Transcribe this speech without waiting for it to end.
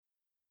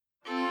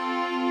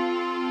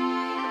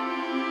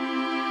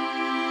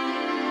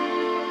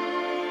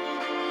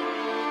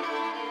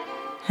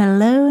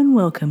Hello and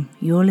welcome.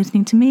 You're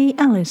listening to me,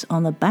 Alice,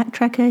 on the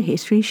Backtracker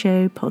History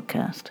Show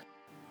podcast.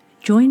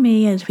 Join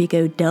me as we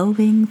go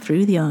delving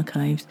through the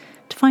archives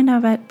to find out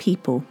about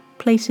people,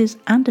 places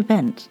and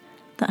events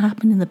that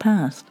happened in the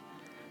past.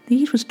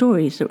 These were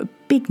stories that were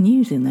big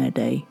news in their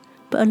day,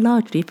 but are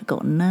largely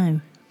forgotten now.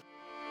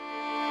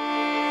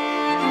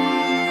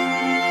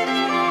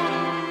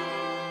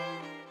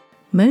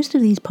 Most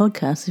of these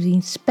podcasts have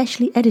been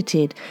specially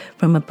edited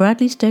from a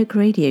Bradley Stoke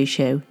radio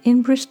show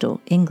in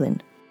Bristol,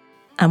 England.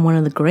 And one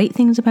of the great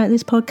things about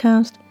this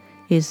podcast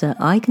is that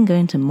I can go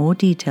into more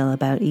detail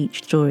about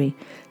each story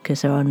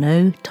because there are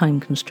no time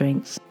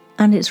constraints.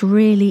 And it's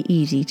really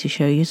easy to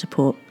show your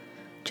support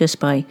just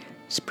by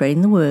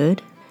spreading the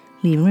word,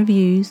 leaving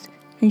reviews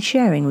and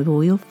sharing with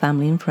all your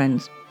family and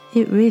friends.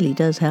 It really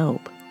does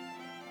help.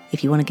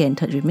 If you want to get in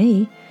touch with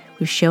me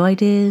with show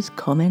ideas,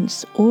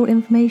 comments or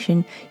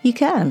information, you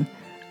can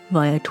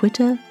via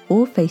Twitter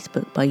or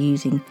Facebook by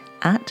using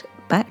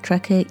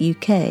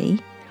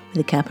 @BacktrackerUK with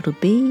a capital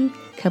B,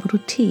 capital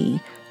T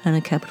and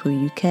a capital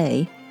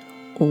UK,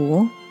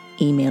 or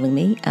emailing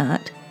me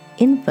at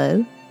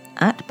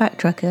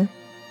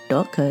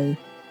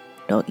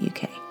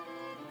info@backtracker.co.uk.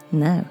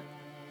 Now,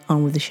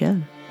 on with the show.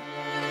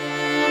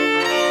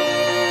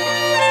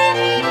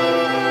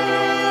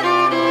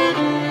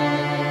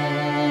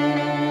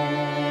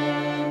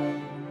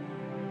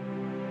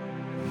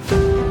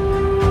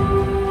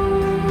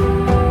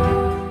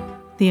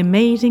 The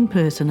amazing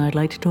person I'd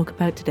like to talk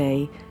about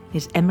today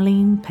is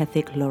Emmeline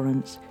Pethick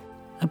Lawrence,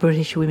 a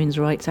British women's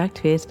rights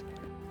activist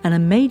and a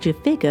major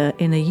figure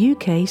in the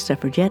UK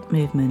suffragette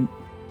movement.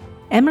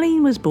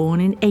 Emmeline was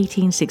born in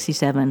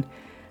 1867,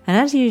 and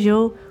as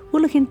usual,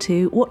 we'll look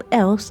into what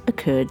else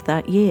occurred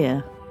that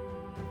year.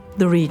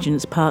 The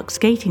Regent's Park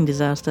skating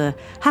disaster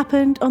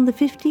happened on the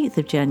 15th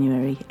of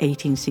January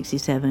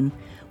 1867,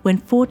 when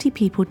 40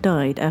 people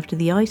died after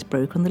the ice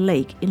broke on the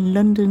lake in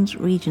London's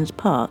Regent's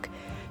Park,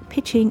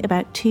 pitching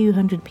about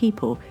 200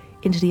 people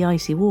into the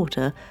icy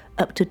water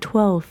up to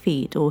 12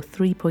 feet or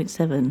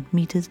 3.7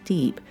 metres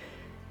deep.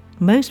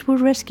 Most were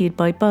rescued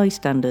by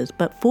bystanders,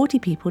 but 40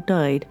 people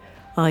died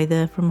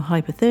either from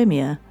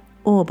hypothermia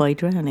or by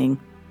drowning.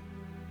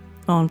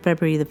 On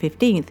February the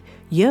 15th,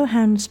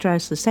 Johann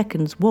Strauss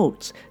II's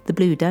waltz, The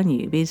Blue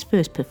Danube, is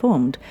first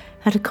performed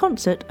at a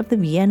concert of the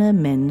Vienna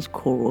Men's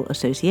Choral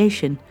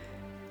Association.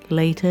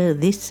 Later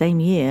this same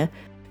year,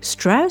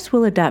 Strauss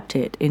will adapt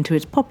it into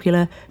its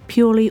popular,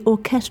 purely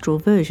orchestral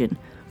version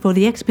for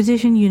the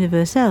Exposition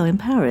Universelle in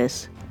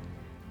Paris.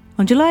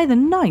 On July the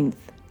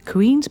 9th,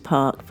 Queen's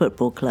Park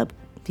Football Club,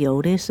 the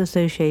oldest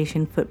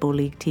association football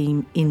league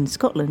team in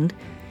Scotland,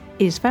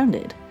 is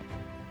founded.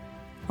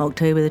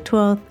 October the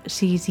 12th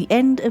sees the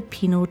end of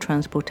penal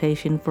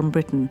transportation from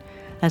Britain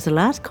as the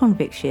last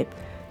convict ship,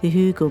 the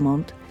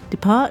Hougoumont,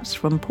 departs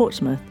from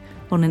Portsmouth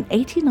on an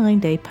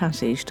 89-day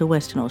passage to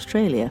Western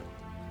Australia.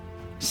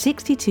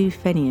 62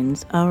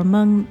 Fenians are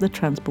among the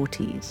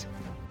transportees.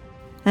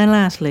 And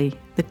lastly,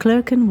 the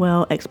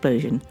Clerkenwell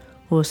explosion,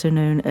 also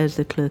known as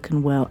the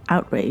Clerkenwell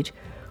outrage,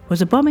 was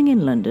a bombing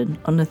in London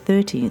on the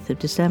 13th of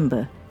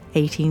December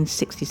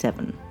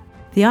 1867.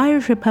 The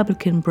Irish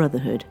Republican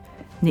Brotherhood,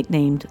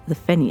 nicknamed the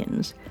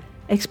Fenians,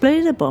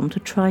 exploded a bomb to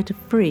try to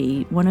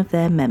free one of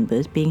their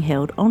members being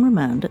held on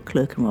remand at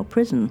Clerkenwell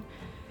Prison.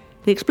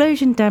 The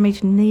explosion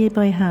damaged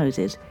nearby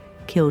houses,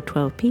 killed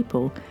 12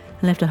 people,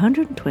 and left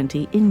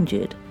 120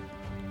 injured.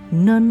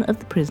 None of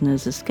the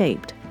prisoners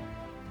escaped.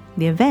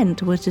 The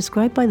event was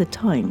described by the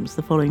Times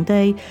the following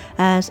day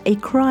as a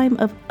crime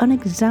of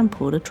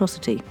unexampled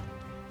atrocity.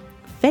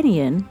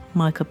 Fenian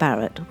Michael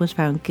Barrett was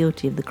found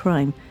guilty of the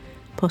crime,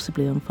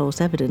 possibly on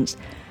false evidence,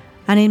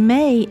 and in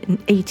May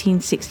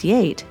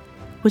 1868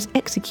 was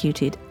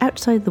executed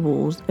outside the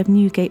walls of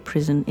Newgate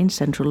Prison in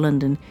central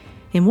London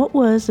in what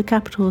was the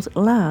capital's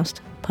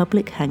last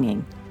public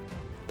hanging.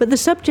 But the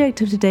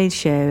subject of today's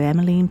show,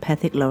 Emmeline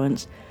Pethick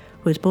Lawrence,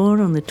 was born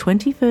on the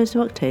 21st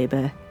of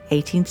October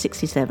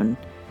 1867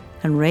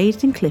 and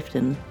raised in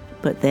Clifton,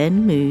 but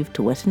then moved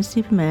to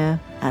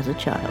Weston-super-Mare as a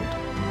child.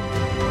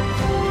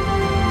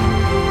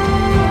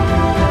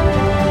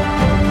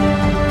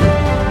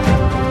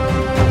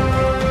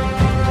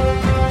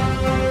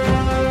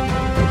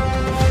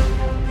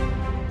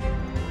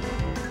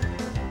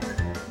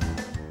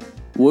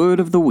 Word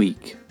of the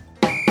week.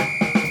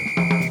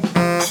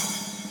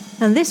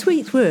 And this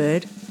week's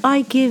word,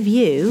 I give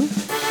you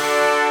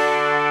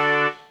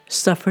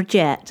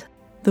suffragette.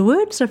 The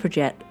word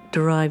suffragette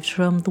derives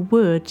from the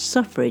word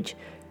suffrage,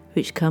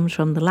 which comes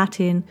from the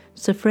Latin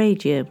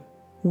suffragium,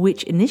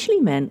 which initially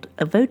meant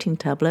a voting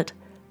tablet,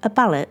 a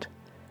ballot,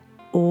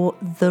 or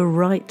the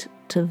right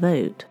to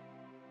vote.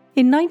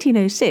 In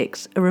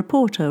 1906, a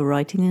reporter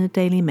writing in the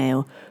Daily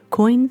Mail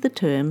coined the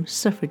term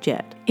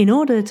suffragette in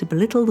order to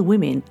belittle the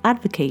women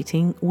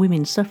advocating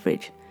women's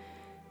suffrage.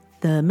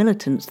 The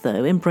militants,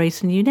 though,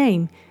 embraced the new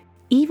name,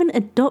 even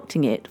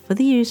adopting it for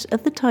the use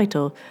of the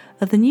title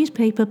of the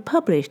newspaper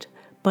published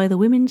by the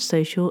Women's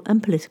Social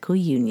and Political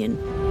Union.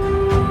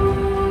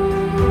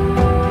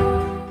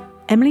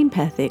 Emmeline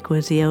Pethick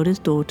was the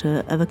eldest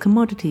daughter of a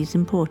commodities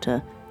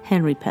importer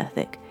Henry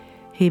Pethick,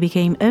 who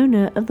became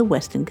owner of the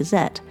Western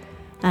Gazette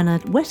and a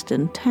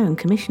Western Town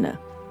Commissioner.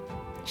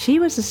 She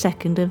was the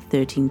second of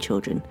 13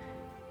 children.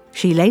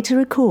 She later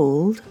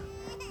recalled,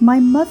 "My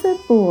mother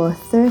bore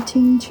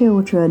 13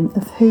 children,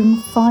 of whom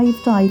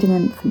 5 died in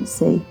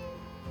infancy.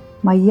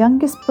 My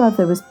youngest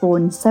brother was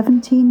born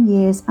 17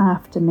 years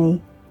after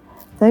me.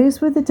 Those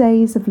were the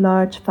days of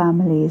large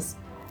families.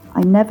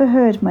 I never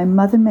heard my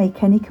mother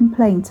make any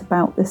complaint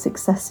about this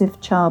excessive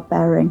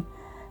childbearing.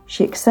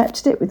 She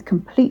accepted it with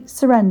complete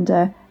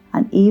surrender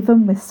and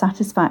even with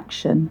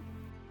satisfaction."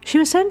 She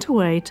was sent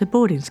away to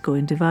boarding school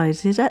in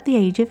Devizes at the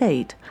age of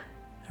 8.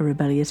 A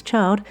rebellious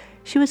child,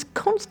 she was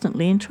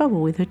constantly in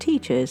trouble with her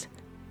teachers,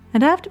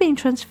 and after being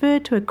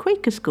transferred to a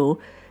Quaker school,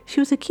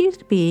 she was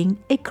accused of being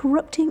a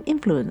corrupting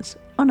influence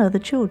on other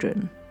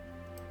children.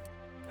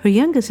 Her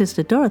younger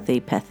sister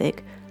Dorothy Pethick,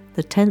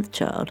 the 10th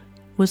child,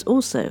 was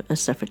also a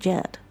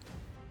suffragette.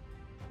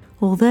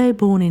 Although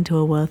born into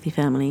a wealthy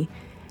family,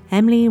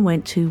 Emmeline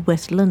went to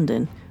West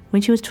London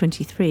when she was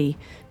 23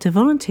 to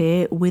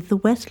volunteer with the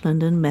West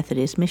London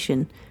Methodist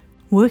Mission,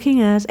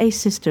 working as a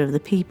Sister of the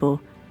People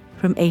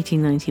from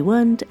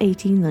 1891 to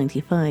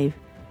 1895.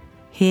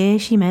 Here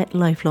she met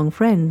lifelong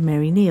friend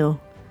Mary Neal.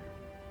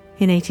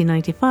 In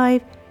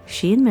 1895,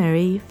 she and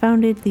Mary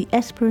founded the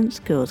Esperance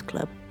Girls'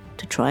 Club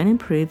to try and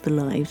improve the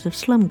lives of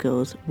slum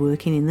girls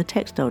working in the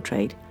textile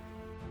trade.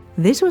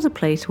 This was a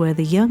place where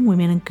the young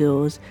women and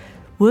girls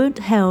weren't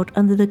held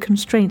under the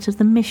constraints of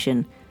the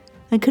mission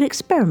and could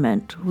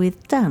experiment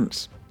with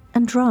dance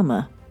and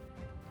drama.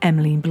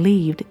 Emmeline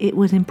believed it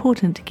was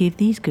important to give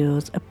these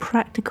girls a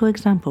practical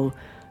example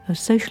of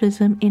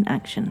socialism in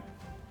action.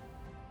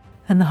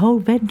 And the whole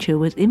venture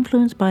was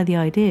influenced by the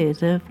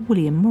ideas of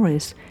William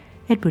Morris,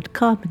 Edward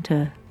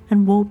Carpenter,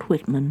 and Walt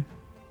Whitman.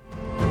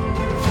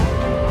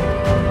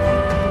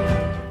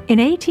 In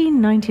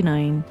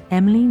 1899,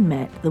 Emmeline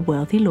met the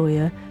wealthy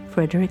lawyer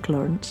Frederick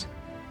Lawrence.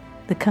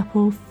 The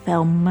couple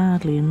fell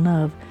madly in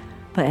love,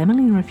 but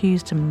Emmeline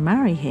refused to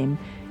marry him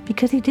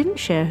because he didn't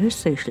share her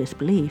socialist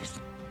beliefs.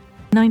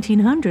 In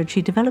 1900,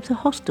 she developed a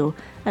hostel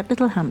at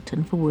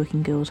Littlehampton for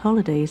working girls'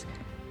 holidays.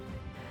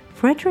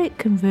 Frederick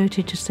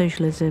converted to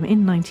socialism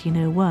in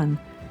 1901,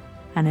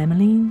 and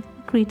Emmeline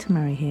agreed to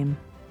marry him.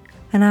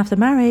 And after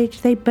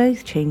marriage, they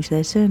both changed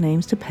their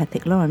surnames to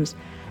Pethick Lawrence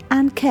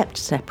and kept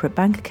separate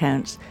bank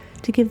accounts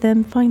to give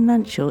them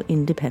financial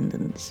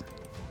independence.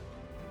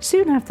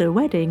 Soon after the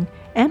wedding,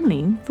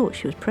 Emmeline thought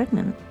she was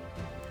pregnant.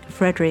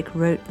 Frederick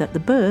wrote that the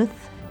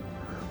birth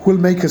will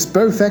make us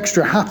both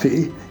extra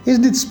happy.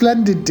 Isn't it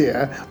splendid,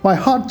 dear? My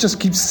heart just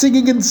keeps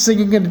singing and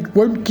singing and it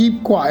won't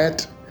keep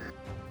quiet.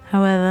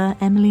 However,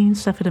 Emmeline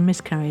suffered a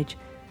miscarriage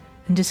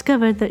and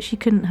discovered that she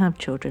couldn't have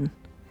children.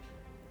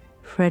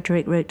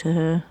 Frederick wrote to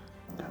her,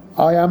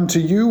 "I am to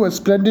you a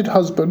splendid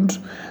husband,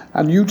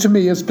 and you to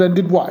me a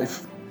splendid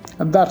wife,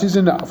 and that is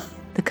enough."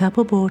 The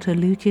couple bought a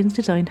Lutyens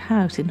designed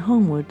house in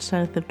Holmwood,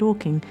 south of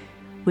Dorking,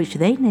 which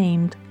they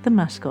named the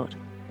Mascot,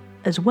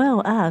 as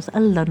well as a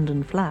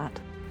London flat.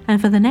 And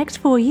for the next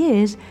 4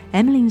 years,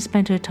 Emmeline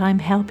spent her time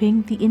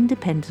helping the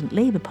Independent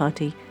Labour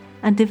Party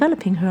and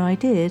developing her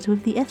ideas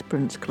with the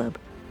Esperance Club.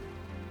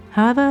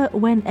 However,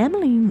 when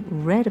Emmeline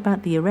read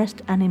about the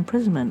arrest and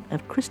imprisonment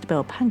of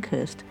Christabel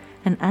Pankhurst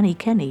and Annie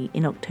Kenney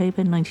in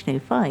October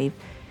 1905,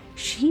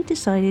 she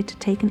decided to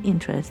take an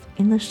interest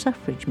in the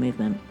suffrage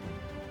movement.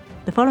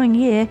 The following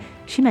year,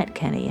 she met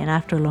Kenney, and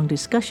after a long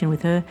discussion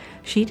with her,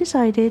 she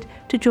decided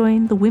to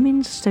join the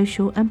Women's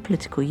Social and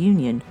Political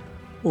Union,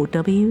 or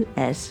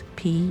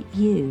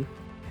WSPU.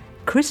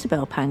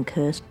 Christabel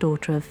Pankhurst,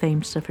 daughter of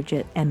famed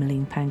suffragette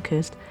Emmeline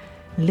Pankhurst,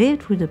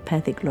 lived with the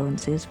Pethick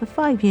Lawrences for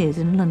 5 years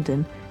in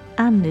London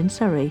and in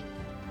Surrey,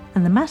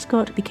 and the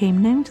Mascot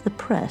became known to the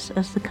press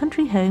as the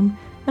country home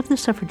of the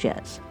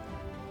suffragettes.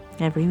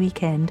 Every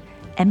weekend,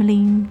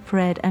 Emmeline,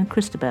 Fred and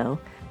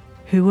Christabel,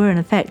 who were in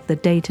effect the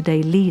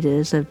day-to-day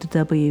leaders of the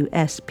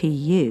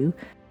WSPU,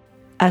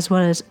 as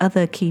well as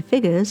other key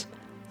figures,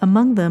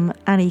 among them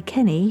Annie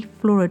Kenney,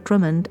 Flora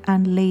Drummond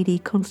and Lady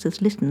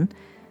Constance Lytton,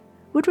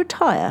 would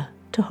retire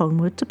to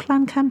Holmwood to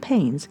plan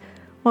campaigns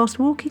whilst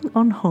walking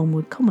on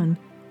Holmwood Common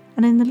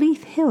and in the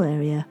Leith Hill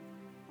area.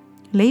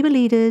 Labour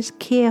leaders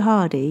Keir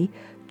Hardie,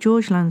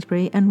 George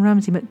Lansbury and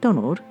Ramsay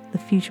MacDonald, the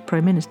future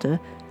Prime Minister,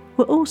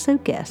 were also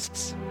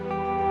guests.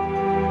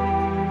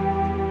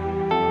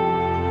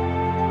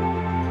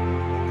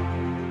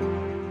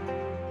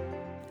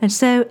 And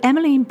so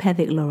Emmeline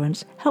Pethick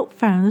Lawrence helped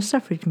found the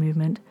suffrage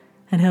movement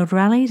and held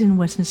rallies in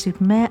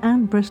Weston-super-Mare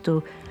and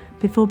Bristol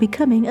before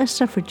becoming a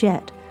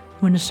suffragette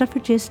when the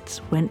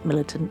suffragists went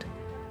militant.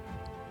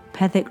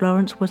 Pethick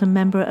Lawrence was a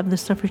member of the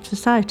Suffrage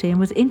Society and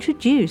was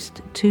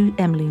introduced to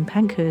Emmeline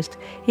Pankhurst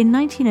in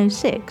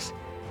 1906.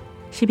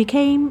 She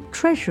became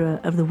treasurer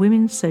of the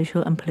Women's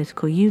Social and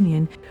Political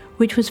Union,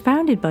 which was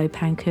founded by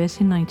Pankhurst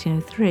in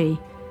 1903.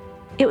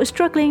 It was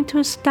struggling to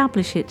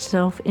establish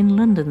itself in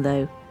London,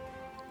 though.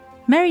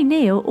 Mary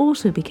Neal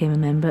also became a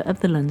member of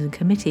the London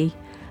Committee,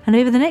 and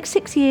over the next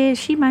 6 years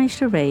she managed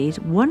to raise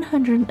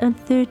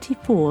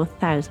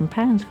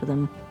 £134,000 for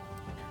them.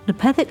 The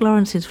Pethick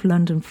Lawrence's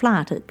London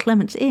flat at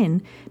Clement's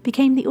Inn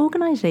became the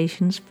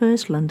organisation's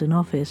first London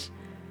office.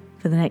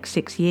 For the next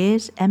 6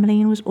 years,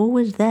 Emmeline was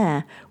always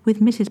there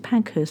with Mrs.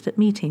 Pankhurst at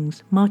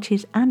meetings,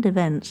 marches and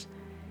events.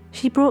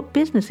 She brought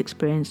business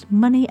experience,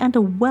 money and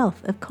a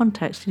wealth of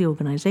contacts to the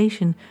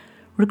organisation,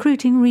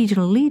 recruiting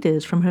regional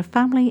leaders from her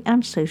family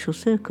and social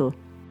circle.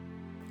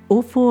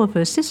 All 4 of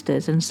her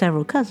sisters and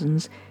several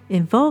cousins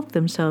involved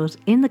themselves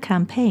in the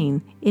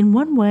campaign in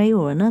one way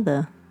or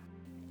another.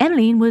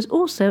 Emmeline was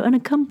also an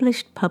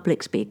accomplished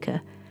public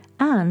speaker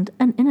and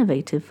an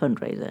innovative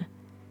fundraiser.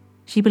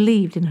 She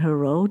believed in her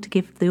role to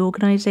give the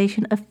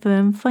organisation a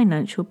firm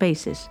financial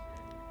basis,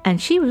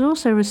 and she was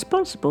also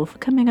responsible for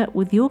coming up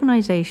with the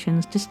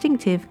organisation's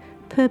distinctive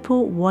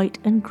purple, white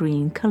and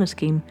green colour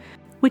scheme,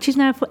 which is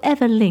now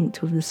forever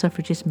linked with the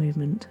suffragist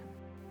movement.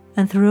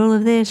 And through all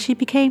of this, she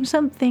became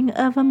something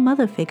of a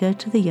mother figure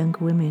to the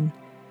younger women.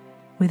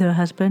 With her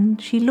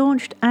husband, she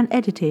launched and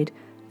edited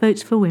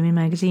Votes for Women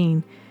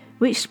magazine,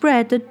 which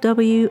spread the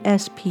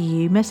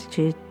WSPU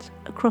messages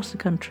across the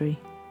country.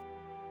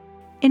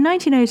 In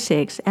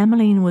 1906,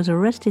 Emmeline was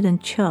arrested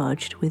and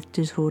charged with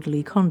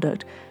disorderly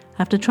conduct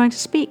after trying to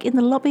speak in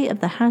the lobby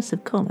of the House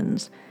of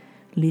Commons,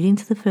 leading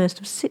to the first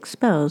of 6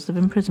 spells of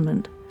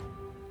imprisonment.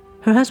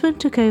 Her husband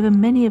took over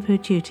many of her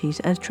duties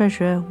as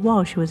treasurer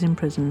while she was in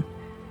prison.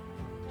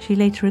 She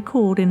later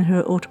recalled in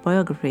her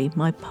autobiography,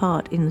 My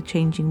Part in the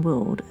Changing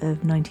World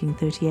of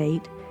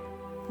 1938,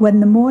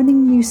 "When the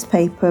morning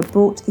newspaper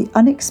brought the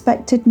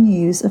unexpected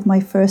news of my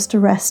first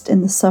arrest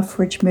in the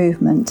suffrage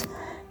movement,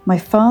 my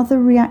father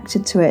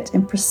reacted to it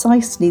in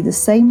precisely the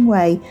same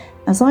way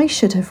as I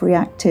should have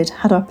reacted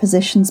had our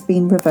positions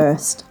been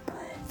reversed.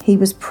 He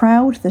was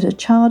proud that a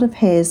child of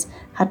his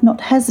had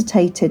not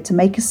hesitated to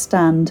make a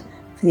stand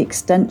for the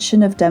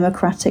extension of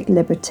democratic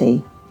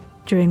liberty."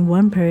 During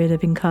one period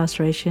of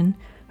incarceration,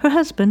 her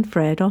husband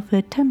Fred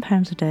offered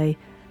 £10 a day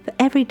for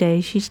every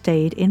day she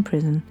stayed in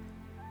prison.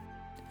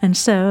 And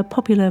so a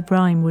popular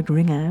rhyme would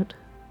ring out.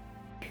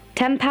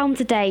 £10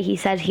 a day he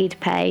said he'd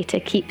pay to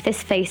keep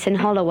this face in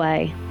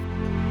Holloway.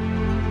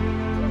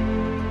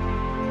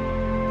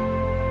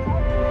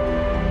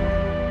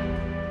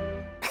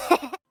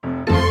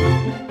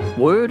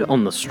 Word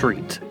on the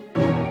street.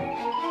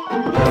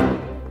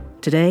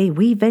 Today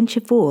we venture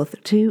forth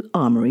to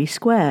Armoury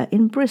Square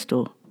in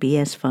Bristol,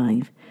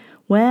 BS5,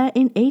 where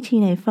in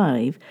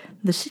 1805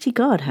 the City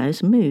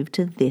Guardhouse moved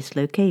to this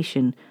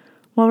location,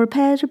 while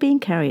repairs were being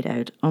carried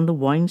out on the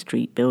Wine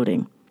Street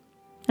building.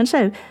 And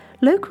so,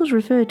 locals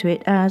referred to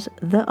it as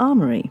the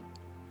Armoury.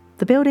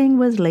 The building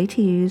was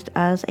later used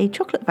as a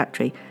chocolate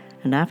factory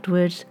and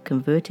afterwards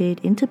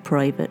converted into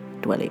private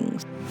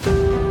dwellings.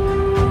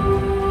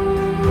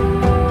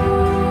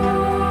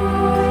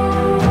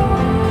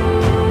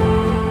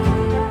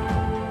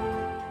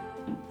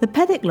 The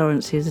Pethick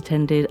Lawrences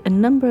attended a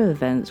number of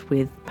events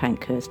with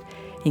Pankhurst,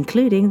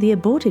 including the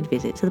aborted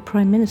visit to the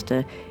Prime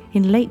Minister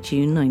in late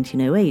June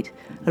 1908,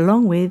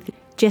 along with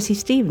Jessie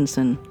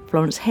Stevenson,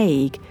 Florence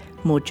Haig,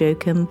 Maud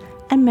Joachim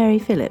and Mary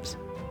Phillips.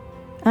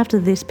 After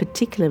this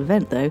particular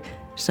event, though,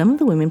 some of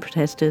the women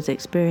protesters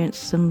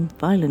experienced some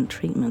violent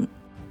treatment.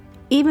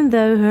 Even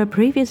though her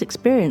previous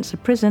experience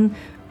of prison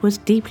was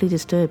deeply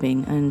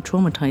disturbing and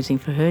traumatising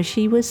for her,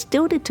 she was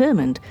still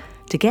determined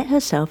to get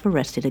herself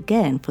arrested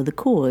again for the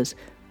cause.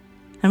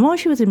 And while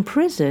she was in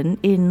prison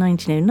in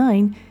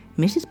 1909,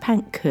 Mrs.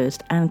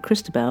 Pankhurst and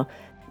Christabel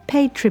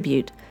paid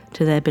tribute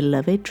to their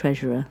beloved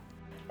treasurer,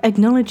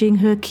 acknowledging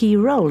her key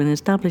role in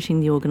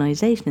establishing the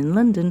organisation in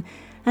London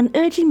and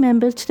urging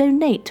members to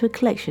donate to a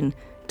collection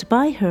to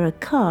buy her a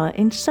car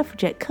in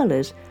suffragette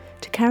colours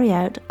to carry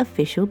out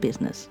official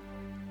business.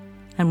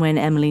 And when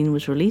Emmeline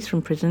was released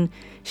from prison,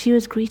 she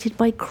was greeted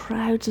by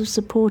crowds of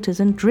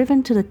supporters and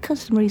driven to the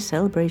customary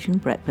celebration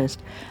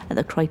breakfast at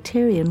the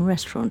Criterion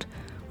restaurant,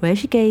 where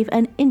she gave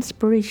an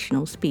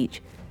inspirational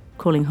speech,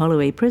 calling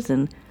Holloway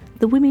Prison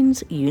the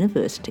Women's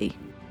University.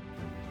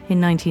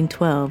 In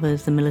 1912,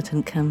 as the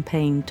militant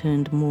campaign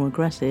turned more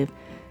aggressive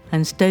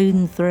and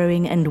stone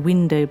throwing and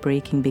window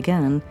breaking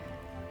began,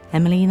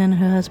 Emmeline and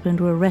her husband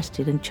were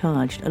arrested and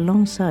charged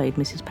alongside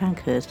Mrs.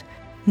 Pankhurst,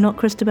 not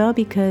Christabel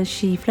because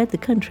she fled the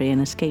country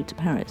and escaped to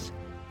Paris.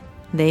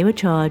 They were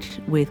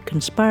charged with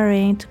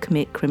conspiring to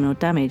commit criminal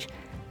damage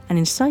and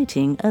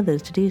inciting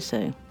others to do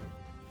so.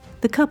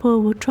 The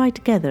couple were tried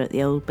together at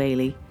the Old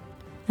Bailey,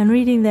 and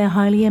reading their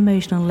highly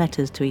emotional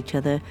letters to each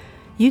other,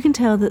 you can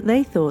tell that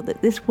they thought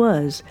that this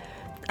was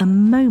a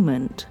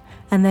moment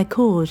and their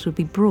cause would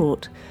be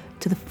brought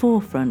to the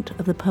forefront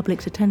of the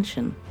public's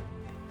attention.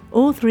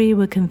 All 3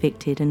 were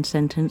convicted and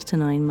sentenced to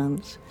 9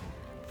 months.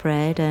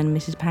 Fred and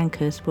Mrs.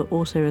 Pankhurst were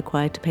also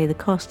required to pay the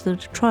costs of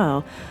the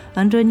trial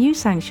under a new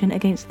sanction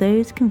against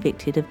those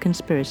convicted of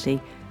conspiracy,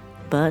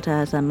 but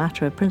as a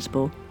matter of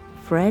principle,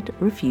 Fred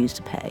refused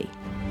to pay.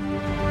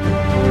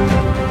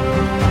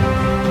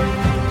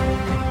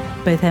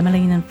 Both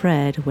Emmeline and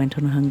Fred went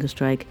on a hunger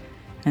strike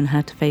and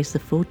had to face the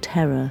full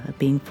terror of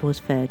being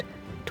force-fed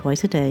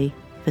twice a day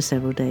for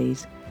several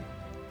days.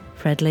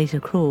 Fred later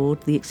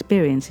recalled the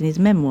experience in his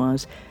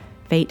memoirs,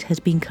 Fate Has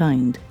Been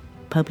Kind.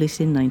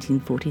 published in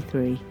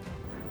 1943.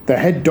 The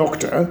head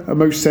doctor, a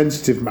most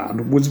sensitive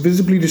man, was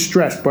visibly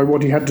distressed by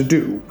what he had to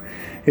do.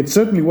 It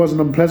certainly was an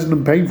unpleasant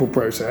and painful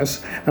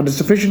process, and a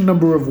sufficient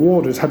number of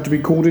warders had to be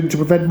called in to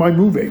prevent my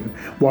moving,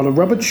 while a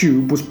rubber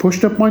tube was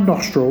pushed up my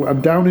nostril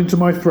and down into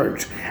my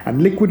throat,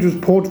 and liquid was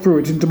poured through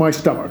it into my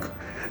stomach.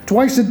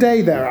 Twice a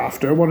day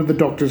thereafter, one of the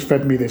doctors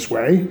fed me this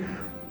way.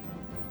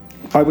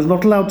 I was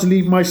not allowed to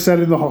leave my cell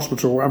in the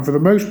hospital, and for the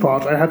most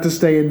part I had to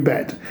stay in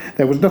bed.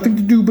 There was nothing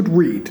to do but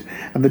read,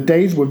 and the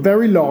days were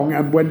very long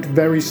and went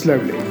very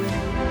slowly.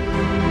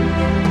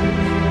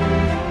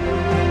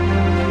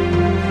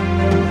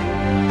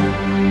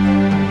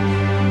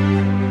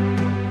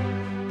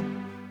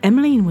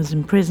 Emmeline was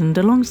imprisoned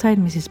alongside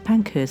Mrs.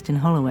 Pankhurst in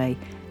Holloway,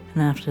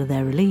 and after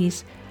their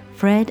release,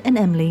 Fred and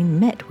Emmeline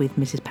met with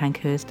Mrs.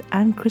 Pankhurst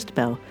and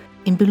Christabel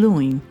in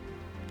Boulogne.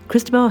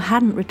 Christabel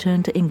hadn't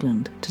returned to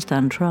England to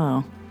stand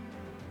trial.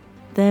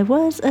 There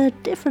was a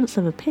difference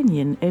of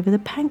opinion over the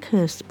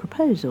Pankhurst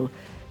proposal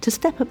to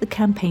step up the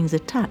campaign's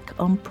attack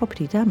on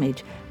property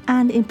damage,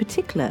 and in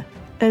particular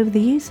over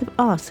the use of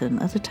arson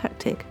as a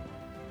tactic.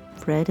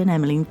 Fred and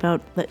Emmeline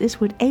felt that this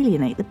would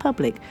alienate the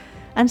public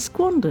and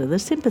squander the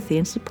sympathy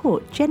and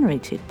support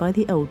generated by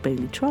the Old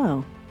Bailey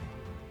trial.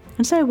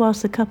 And so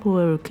whilst the couple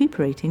were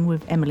recuperating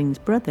with Emmeline's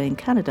brother in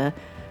Canada,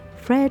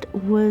 Fred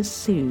was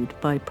sued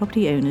by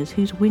property owners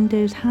whose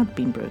windows had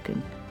been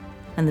broken,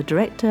 and the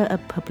Director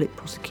of Public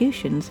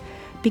Prosecutions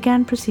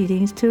began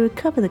proceedings to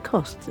recover the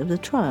costs of the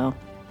trial.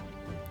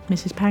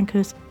 Mrs.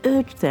 Pankhurst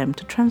urged them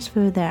to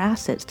transfer their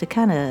assets to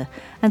Canada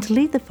and to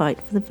lead the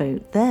fight for the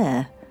vote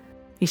there.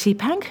 You see,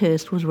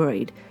 Pankhurst was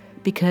worried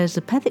because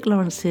the Pethick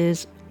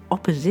Lawrence's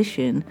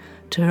opposition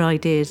to her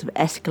ideas of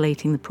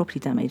escalating the property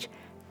damage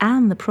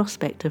and the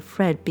prospect of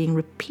Fred being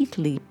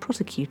repeatedly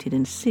prosecuted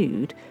and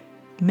sued,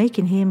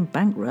 making him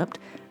bankrupt,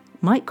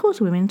 might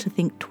cause women to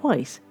think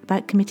twice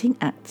about committing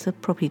acts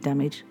of property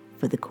damage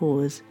for the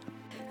cause.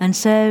 And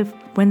so,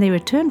 when they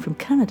returned from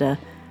Canada,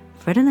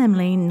 Fred and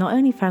Emmeline not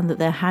only found that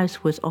their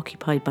house was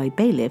occupied by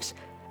bailiffs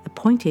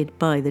appointed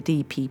by the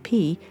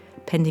DPP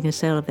pending a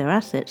sale of their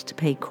assets to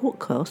pay court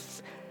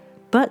costs,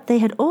 but they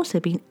had also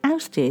been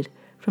ousted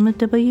from the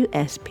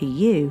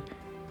WSPU.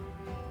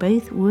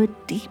 Both were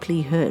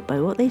deeply hurt by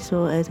what they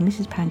saw as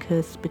Mrs.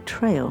 Pankhurst's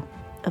betrayal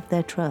of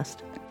their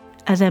trust.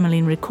 As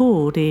Emmeline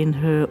recalled in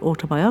her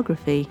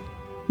autobiography,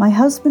 "My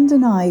husband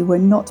and I were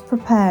not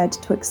prepared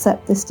to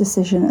accept this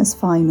decision as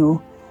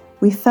final.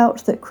 We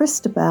felt that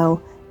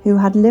Christabel, who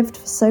had lived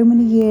for so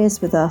many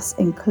years with us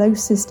in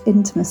closest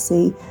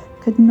intimacy,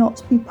 could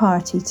not be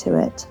party to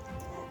it.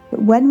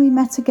 But when we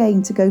met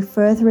again to go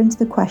further into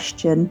the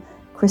question,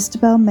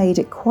 Christabel made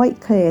it quite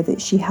clear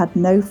that she had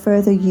no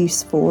further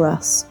use for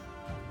us."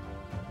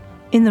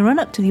 In the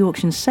run-up to the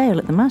auction sale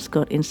at the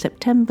Mascot in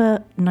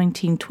September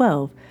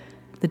 1912,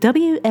 the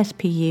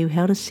WSPU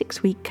held a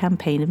 6-week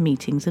campaign of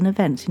meetings and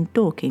events in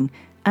Dorking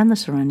and the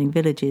surrounding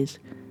villages.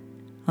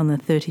 On the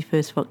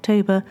 31st of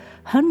October,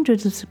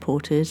 hundreds of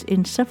supporters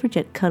in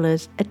suffragette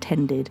colours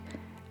attended,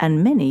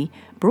 and many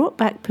brought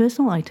back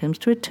personal items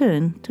to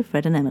return to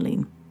Fred and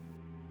Emmeline.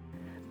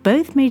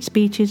 Both made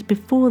speeches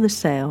before the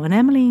sale, and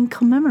Emmeline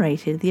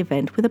commemorated the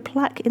event with a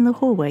plaque in the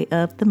hallway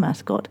of the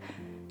Mascot,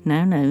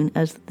 now known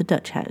as the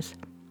Dutch House,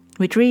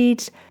 which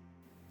reads,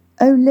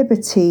 "O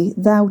Liberty,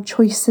 thou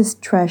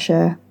choicest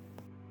treasure."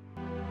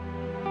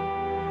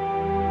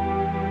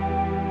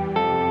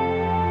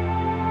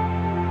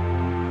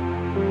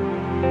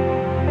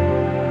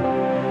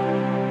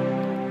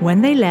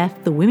 When they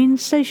left the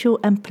Women's Social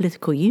and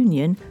Political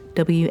Union,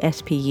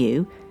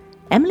 WSPU,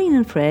 Emmeline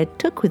and Fred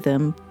took with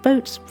them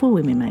Votes for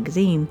Women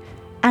magazine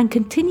and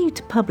continued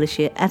to publish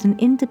it as an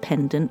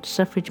independent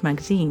suffrage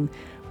magazine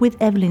with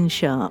Evelyn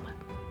Sharp.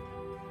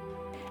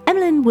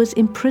 Emmeline was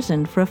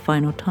imprisoned for a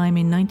final time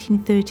in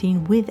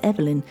 1913 with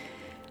Evelyn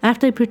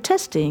after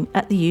protesting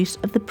at the use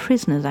of the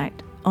Prisoners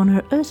Act on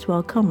her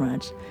erstwhile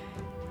comrades.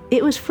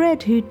 It was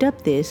Fred who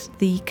dubbed this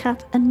the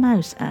Cat and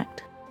Mouse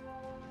Act.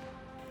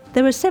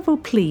 There were several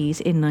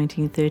pleas in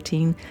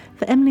 1913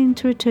 for Emmeline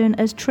to return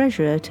as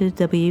treasurer to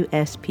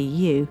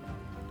WSPU,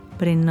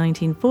 but in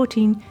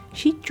 1914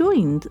 she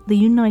joined the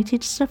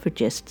United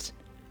Suffragists,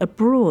 a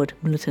broad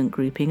militant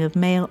grouping of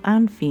male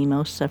and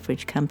female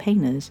suffrage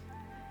campaigners.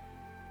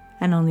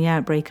 And on the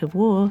outbreak of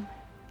war,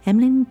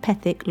 Emmeline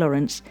Pethick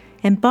Lawrence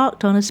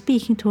embarked on a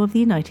speaking tour of the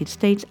United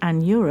States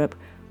and Europe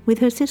with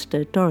her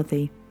sister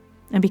Dorothy,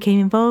 and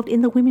became involved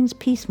in the women's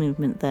peace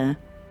movement there.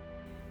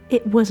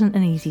 It wasn't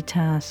an easy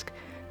task,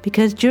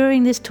 because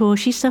during this tour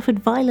she suffered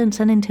violence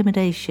and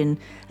intimidation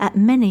at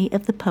many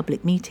of the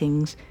public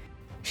meetings.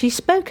 She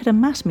spoke at a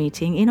mass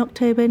meeting in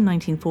October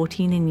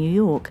 1914 in New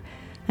York,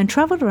 and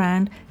travelled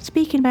around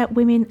speaking about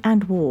women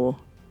and war,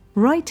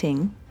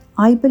 writing,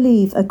 "I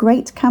believe a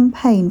great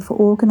campaign for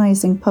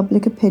organising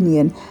public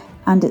opinion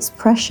and its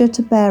pressure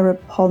to bear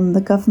upon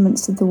the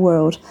governments of the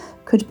world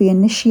could be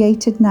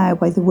initiated now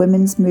by the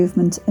women's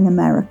movement in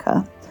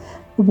America.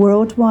 A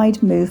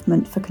worldwide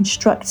movement for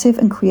constructive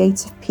and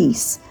creative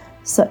peace,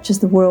 such as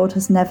the world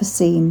has never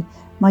seen,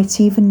 might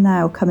even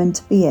now come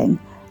into being.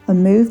 a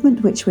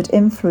movement which would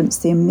influence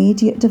the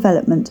immediate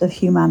development of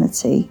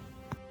humanity.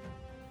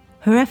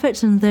 Her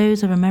efforts and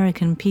those of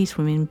American peace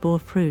women bore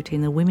fruit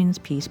in the Women's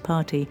Peace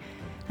Party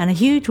and a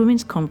huge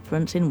women's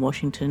conference in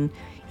Washington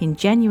in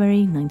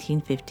January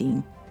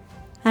 1915.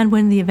 And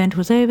when the event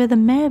was over, the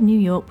Mayor of New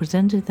York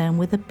presented them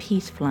with a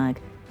peace flag,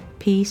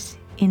 peace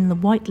in the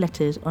white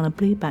letters on a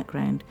blue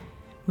background,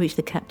 which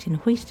the captain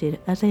hoisted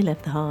as they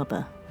left the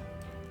harbour.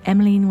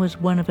 Emmeline was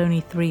one of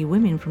only 3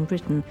 women from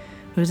Britain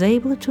who was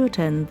able to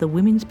attend the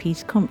Women's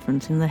Peace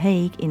Conference in The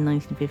Hague in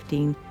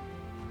 1915.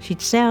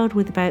 She'd sailed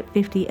with about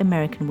 50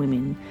 American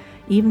women,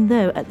 even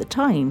though at the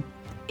time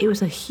it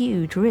was a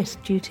huge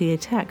risk due to the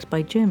attacks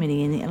by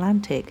Germany in the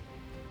Atlantic.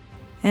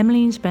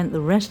 Emmeline spent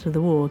the rest of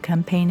the war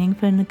campaigning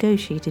for a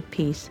negotiated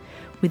peace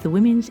with the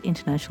Women's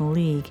International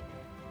League.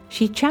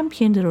 She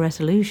championed a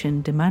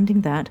resolution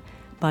demanding that,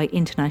 by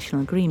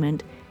international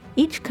agreement,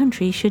 each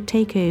country should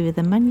take over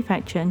the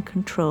manufacture and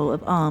control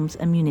of arms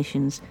and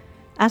munitions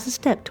as a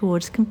step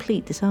towards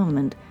complete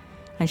disarmament,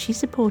 and she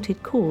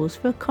supported calls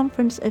for a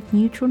conference of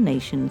neutral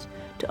nations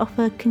to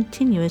offer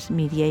continuous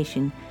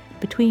mediation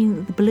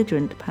between the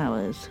belligerent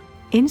powers.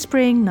 In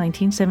spring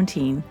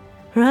 1917,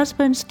 her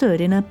husband stood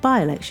in a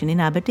by-election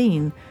in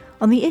Aberdeen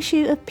on the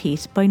issue of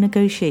peace by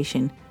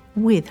negotiation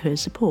with her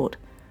support,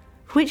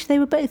 for which they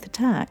were both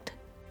attacked.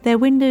 Their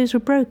windows were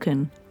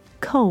broken,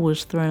 coal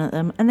was thrown at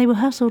them, and they were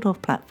hustled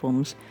off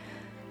platforms.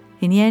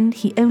 In the end,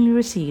 he only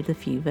received a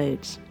few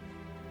votes.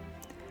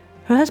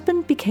 Her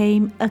husband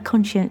became a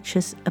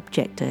conscientious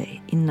objector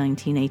in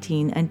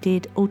 1918 and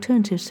did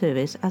alternative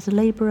service as a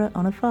labourer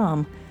on a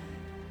farm.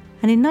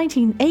 And in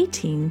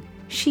 1918,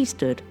 she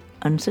stood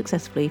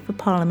unsuccessfully for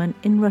Parliament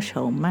in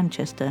Rusholme,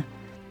 Manchester.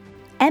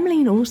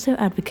 Emmeline also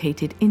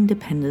advocated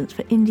independence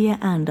for India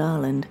and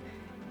Ireland.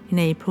 In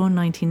April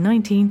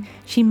 1919,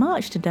 she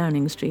marched to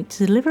Downing Street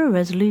to deliver a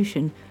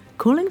resolution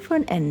calling for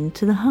an end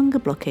to the hunger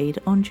blockade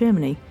on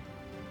Germany.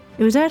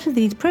 It was out of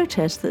these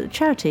protests that the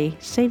charity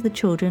Save the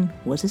Children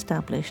was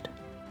established.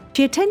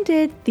 She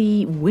attended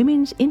the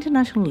Women's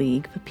International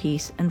League for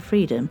Peace and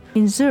Freedom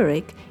in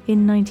Zurich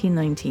in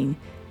 1919,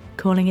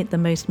 calling it the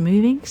most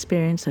moving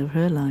experience of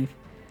her life,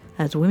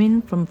 as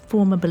women from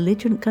former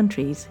belligerent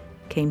countries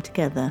came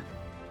together.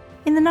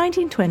 In the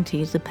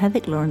 1920s, the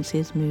Pethick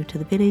Lawrences moved to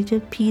the village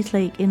of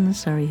Peaslake in the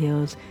Surrey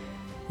Hills,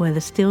 where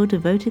the still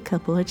devoted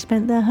couple had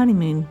spent their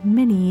honeymoon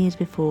many years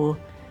before.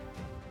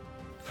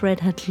 Fred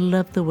had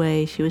loved the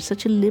way she was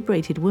such a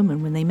liberated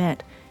woman when they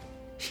met.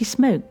 She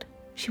smoked,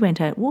 she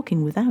went out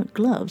walking without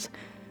gloves,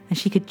 and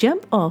she could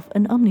jump off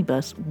an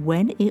omnibus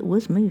when it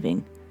was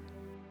moving.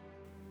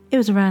 It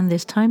was around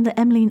this time that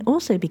Emmeline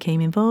also became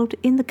involved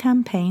in the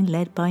campaign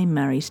led by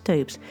Mary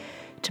Stopes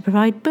to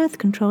provide birth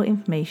control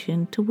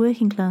information to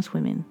working-class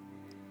women.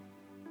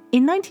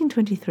 In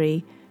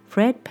 1923,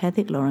 Fred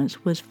Pethick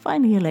Lawrence was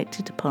finally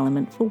elected to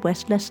Parliament for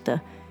West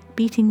Leicester,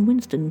 beating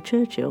Winston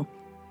Churchill.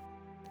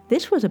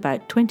 This was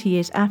about 20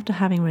 years after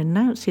having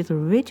renounced his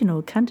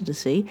original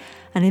candidacy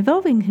and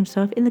involving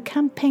himself in the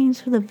campaigns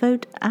for the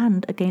vote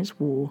and against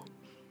war.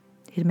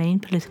 His main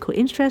political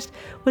interest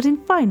was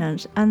in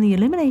finance and the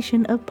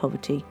elimination of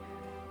poverty,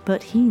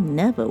 but he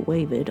never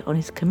wavered on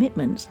his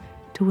commitments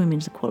to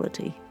women's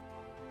equality.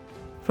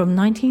 From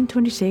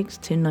 1926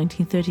 to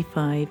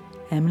 1935,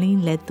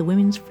 Emmeline led the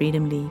Women's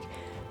Freedom League,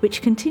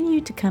 which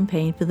continued to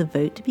campaign for the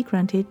vote to be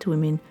granted to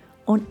women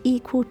on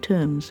equal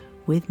terms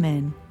with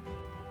men.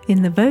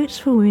 In the Votes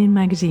for Women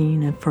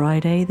magazine of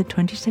Friday, the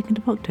 22nd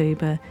of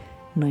October,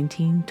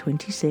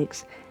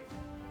 1926,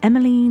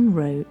 Emmeline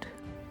wrote,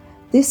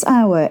 "This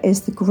hour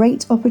is the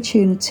great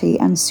opportunity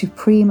and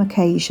supreme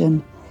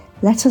occasion.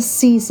 Let us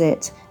seize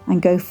it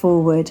and go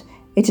forward.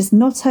 It is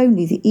not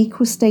only the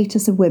equal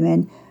status of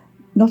women,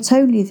 not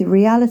only the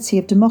reality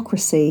of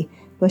democracy,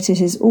 but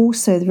it is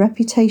also the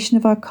reputation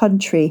of our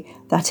country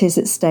that is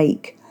at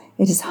stake.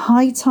 It is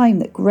high time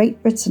that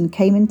Great Britain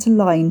came into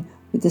line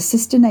with the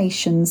sister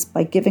nations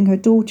by giving her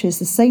daughters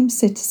the same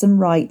citizen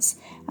rights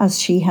as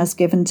she has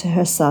given to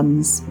her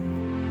sons."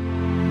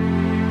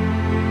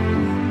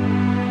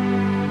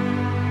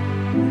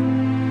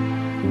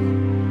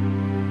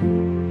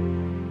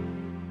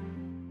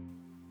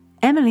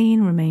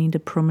 Emmeline remained a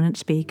prominent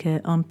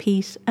speaker on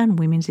peace and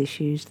women's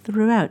issues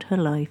throughout her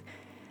life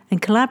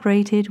and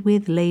collaborated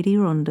with Lady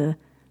Rhondda,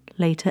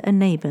 later a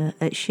neighbour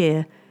at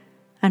Shear,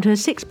 and her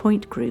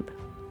 6-point group,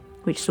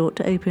 which sought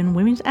to open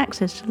women's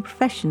access to the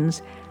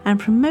professions and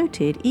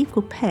promoted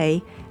equal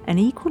pay and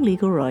equal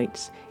legal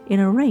rights in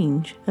a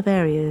range of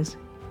areas.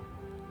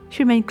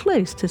 She remained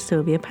close to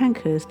Sylvia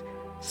Pankhurst,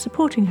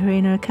 supporting her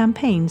in her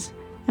campaigns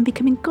and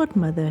becoming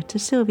godmother to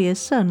Sylvia's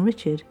son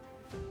Richard.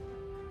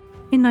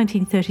 In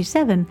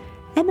 1937,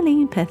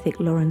 Emmeline Pethick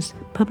Lawrence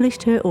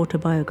published her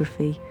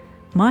autobiography,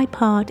 My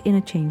Part in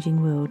a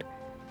Changing World,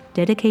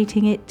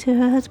 dedicating it to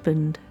her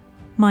husband,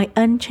 my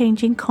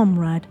unchanging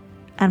comrade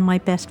and my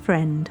best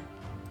friend.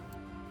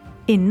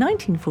 In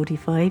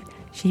 1945,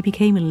 she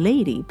became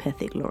Lady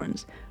Pethick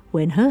Lawrence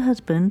when her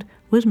husband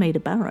was made a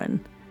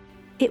baron.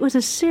 It was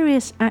a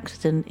serious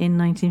accident in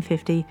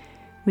 1950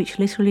 which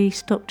literally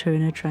stopped her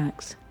in her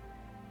tracks.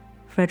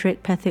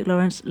 Frederick Pethick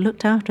Lawrence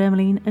looked after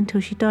Emmeline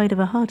until she died of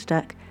a heart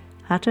attack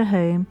at her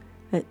home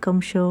at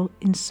Gumshaw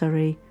in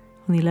Surrey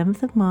on the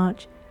 11th of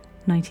March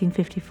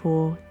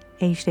 1954,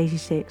 aged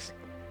 86.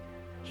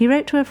 He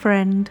wrote to a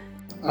friend,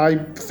 "I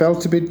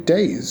felt a bit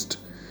dazed.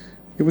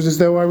 It was as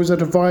though I was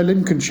at a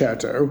violin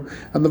concerto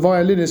and the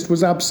violinist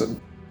was absent."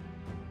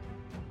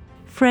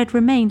 Fred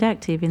remained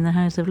active in the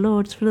House of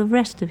Lords for the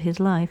rest of his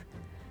life,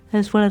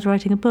 as well as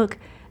writing a book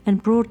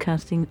and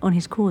broadcasting on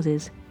his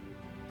causes.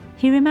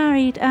 He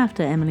remarried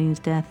after Emmeline's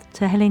death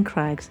to Helen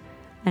Craggs,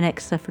 an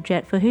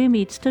ex-suffragette for whom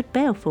he'd stood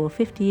bail for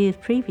 50 years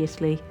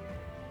previously.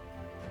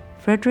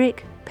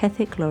 Frederick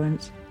Pethick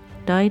Lawrence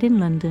died in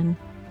London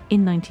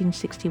in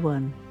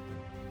 1961.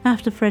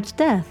 After Fred's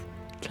death,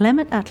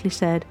 Clement Attlee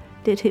said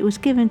that it was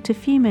given to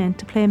few men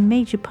to play a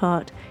major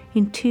part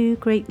in two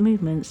great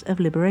movements of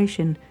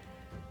liberation,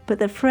 but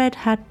that Fred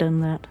had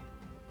done that,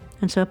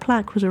 and so a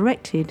plaque was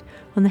erected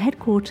on the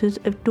headquarters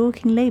of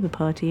Dorking Labour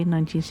Party in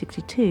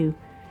 1962,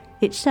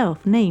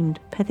 itself named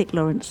Pethick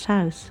Lawrence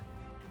House.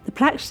 The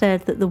plaque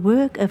said that the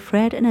work of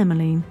Fred and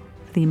Emmeline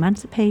for the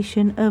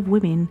emancipation of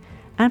women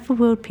and for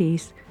world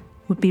peace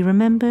would be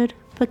remembered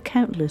for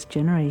countless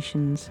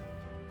generations.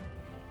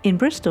 In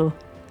Bristol,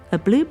 a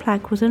blue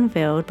plaque was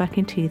unveiled back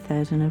in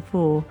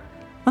 2004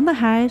 on the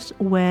house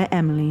where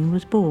Emmeline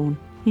was born,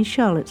 in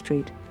Charlotte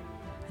Street,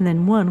 and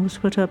then one was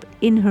put up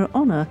in her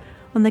honour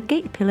on the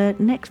gate pillar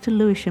next to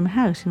Lewisham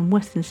House in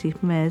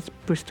Weston-super-Mare's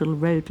Bristol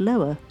Road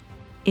Lower,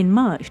 in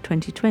March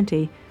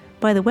 2020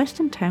 by the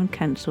Weston Town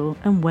Council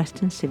and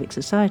Weston Civic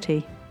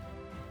Society.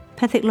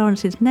 Pethick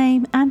Lawrence's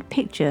name and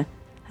picture,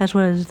 as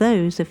well as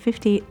those of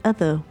 58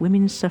 other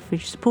women's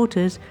suffrage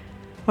supporters,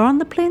 are on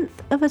the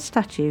plinth of a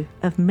statue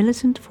of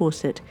Millicent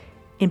Fawcett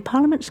in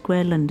Parliament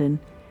Square, London,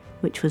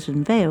 which was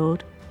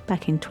unveiled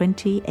back in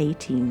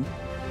 2018.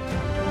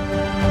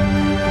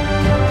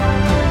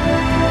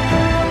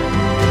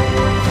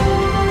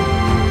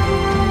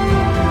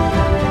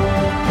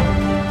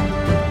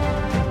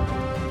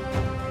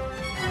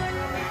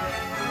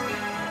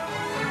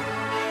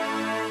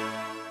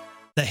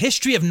 The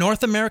History of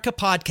North America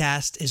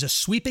podcast is a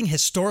sweeping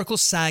historical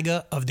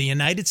saga of the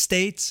United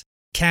States,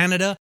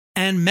 Canada,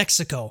 and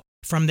Mexico,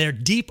 from their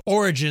deep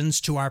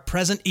origins to our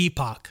present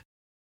epoch.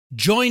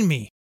 Join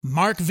me,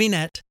 Mark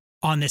Vinette,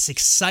 on this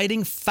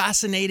exciting,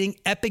 fascinating,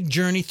 epic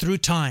journey through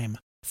time,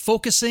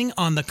 focusing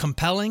on the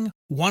compelling,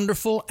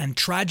 wonderful, and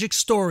tragic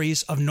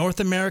stories of North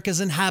America's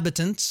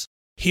inhabitants,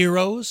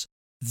 heroes,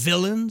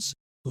 villains,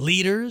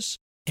 leaders,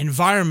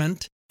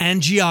 environment,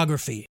 and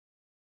geography.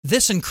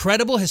 This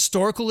incredible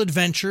historical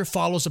adventure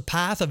follows a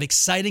path of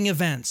exciting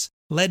events,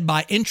 led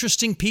by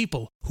interesting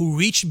people who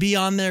reach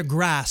beyond their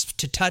grasp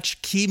to touch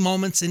key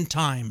moments in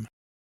time.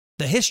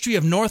 The History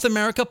of North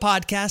America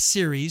podcast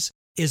series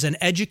is an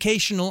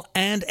educational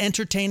and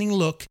entertaining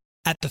look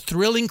at the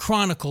thrilling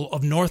chronicle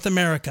of North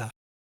America,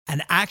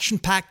 an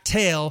action-packed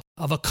tale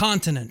of a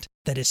continent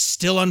that is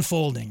still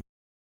unfolding.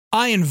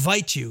 I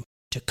invite you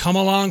to come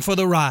along for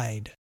the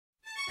ride.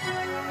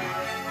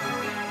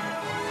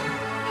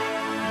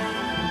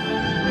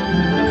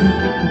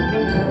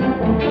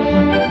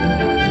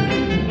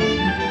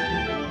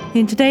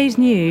 In today's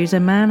news,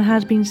 a man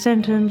has been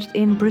sentenced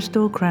in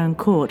Bristol Crown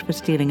Court for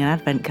stealing an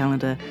advent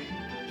calendar.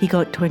 He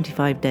got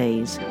 25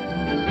 days.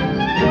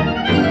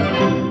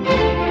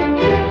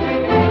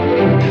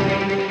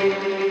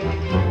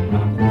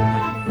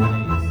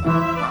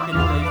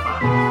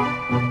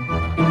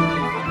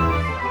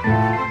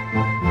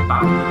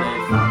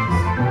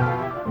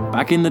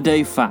 Back in the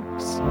day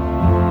facts.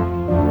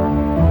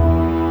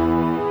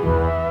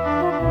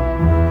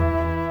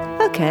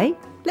 Okay,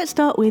 let's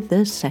start with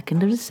the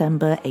 2nd of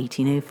December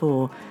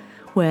 1804,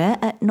 where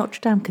at Notre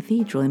Dame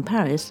Cathedral in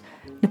Paris,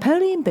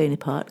 Napoleon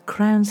Bonaparte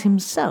crowns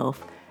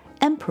himself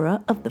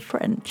Emperor of the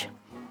French.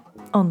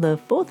 On the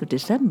 4th of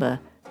December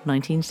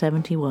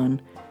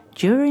 1971,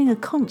 during a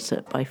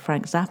concert by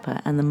Frank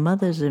Zappa and the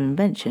Mothers of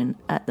Invention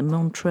at the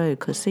Montreux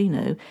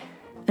Casino,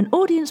 an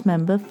audience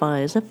member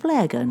fires a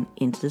flare gun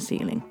into the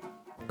ceiling,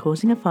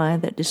 causing a fire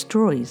that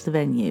destroys the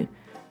venue.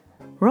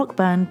 Rock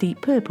band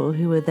Deep Purple,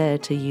 who were there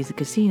to use the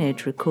casino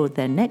to record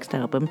their next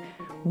album,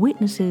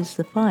 witnesses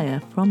the fire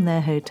from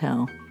their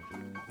hotel.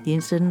 The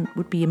incident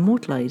would be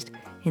immortalised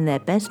in their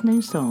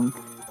best-known song,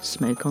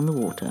 Smoke on the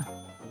Water.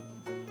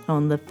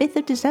 On the 5th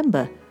of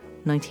December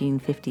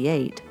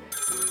 1958,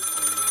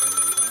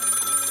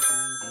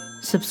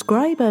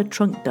 subscriber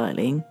trunk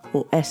dialing,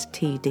 or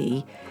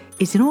STD,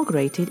 is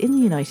inaugurated in the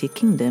United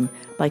Kingdom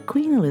by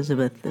Queen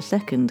Elizabeth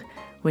II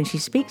when she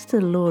speaks to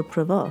the Lord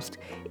Provost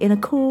in a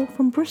call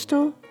from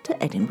Bristol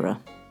to Edinburgh.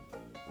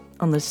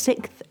 On the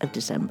 6th of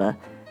December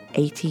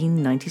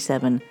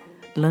 1897,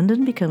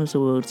 London becomes the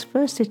world's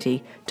first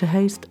city to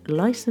host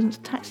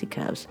licensed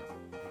taxicabs.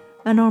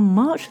 And on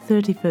March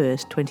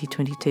 31st,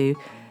 2022,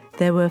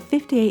 there were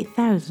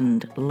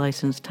 58,000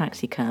 licensed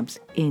taxicabs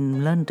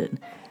in London,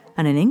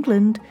 and in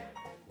England,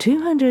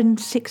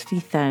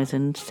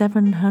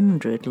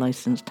 260,700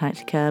 licensed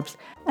taxicabs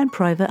and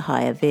private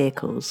hire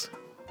vehicles.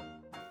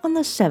 On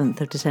the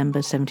 7th of December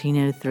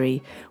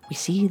 1703, we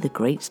see the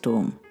Great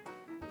Storm.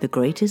 the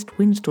greatest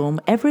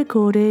windstorm ever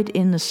recorded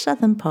in the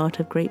southern part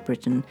of Great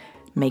Britain,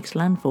 makes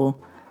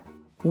landfall.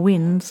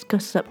 Winds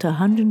gust up to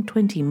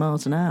 120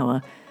 miles an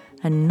hour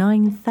and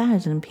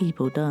 9,000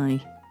 people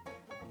die.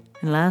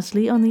 And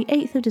lastly, on the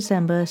 8th of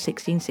December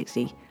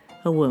 1660,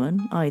 a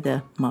woman,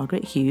 either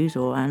Margaret Hughes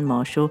or Anne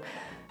Marshall,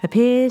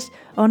 appears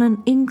on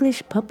an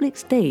English public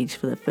stage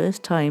for the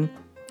first time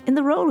in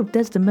the role of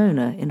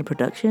Desdemona in a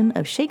production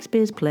of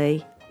Shakespeare's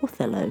play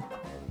Othello.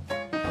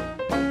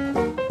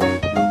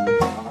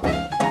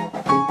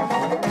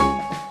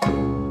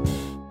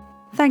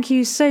 Thank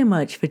you so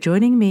much for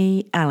joining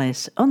me,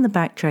 Alice, on the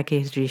Backtrack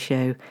History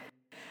Show.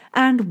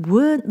 And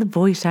weren't the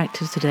voice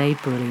actors today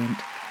brilliant?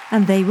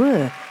 And they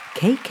were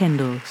Kate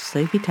Kendall,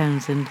 Sophie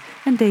Townsend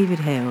and David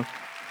Hale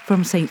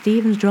from St.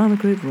 Stephen's Drama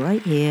Group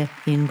right here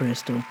in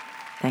Bristol.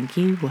 Thank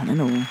you, one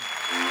and all.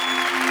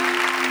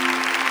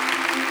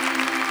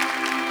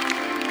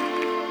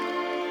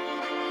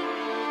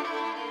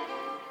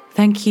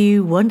 Thank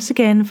you once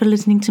again for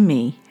listening to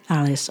me,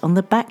 Alice, on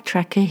the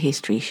Backtracker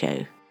History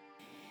Show.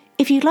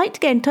 If you'd like to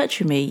get in touch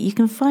with me, you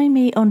can find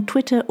me on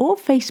Twitter or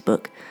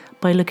Facebook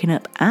by looking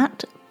up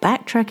at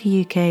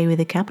Backtracker UK with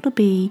a capital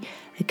B,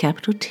 a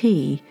capital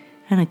T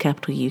and a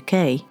capital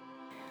UK.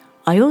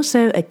 I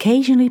also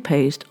occasionally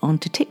post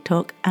onto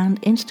TikTok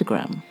and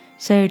Instagram.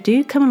 So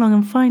do come along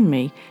and find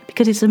me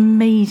because it's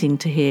amazing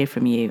to hear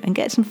from you and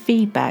get some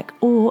feedback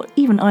or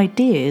even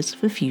ideas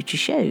for future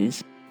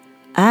shows.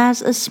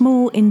 As a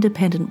small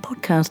independent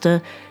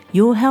podcaster,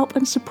 your help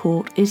and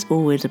support is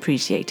always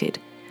appreciated.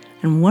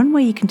 And one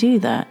way you can do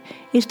that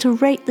is to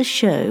rate the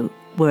show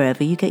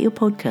wherever you get your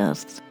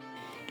podcasts.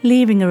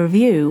 Leaving a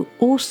review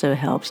also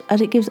helps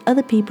as it gives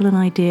other people an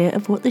idea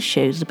of what the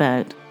show's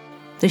about.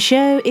 The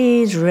show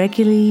is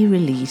regularly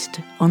released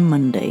on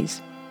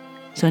Mondays.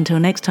 So until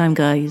next time,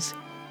 guys,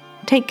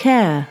 take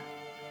care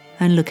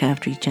and look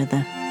after each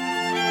other.